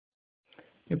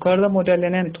Yukarıda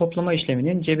modellenen toplama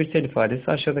işleminin cebirsel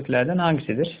ifadesi aşağıdakilerden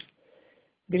hangisidir?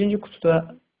 Birinci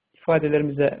kutuda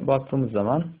ifadelerimize baktığımız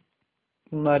zaman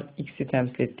bunlar x'i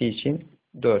temsil ettiği için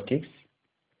 4x.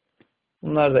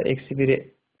 Bunlar da eksi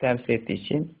 1'i temsil ettiği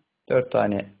için 4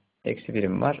 tane eksi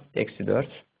birim var. Eksi 4.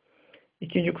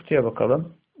 İkinci kutuya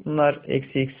bakalım. Bunlar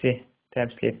eksi x'i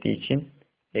temsil ettiği için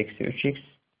eksi 3x.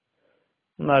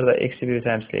 Bunlar da eksi 1'i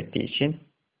temsil ettiği için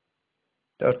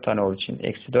 4 tane olduğu için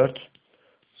eksi 4.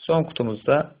 Son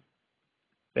kutumuzda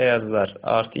beyazlar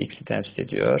artı x'i temsil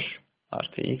ediyor.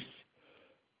 Artı x.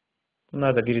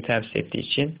 Bunlar da 1'i temsil ettiği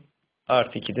için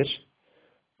artı 2'dir.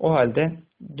 O halde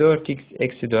 4x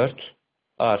eksi 4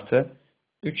 artı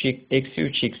 3x eksi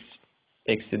 3x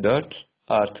eksi 4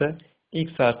 artı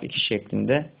x artı 2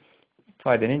 şeklinde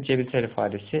ifadenin cebirsel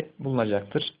ifadesi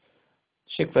bulunacaktır.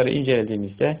 Şıkları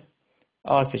incelediğimizde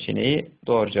A seçeneği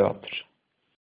doğru cevaptır.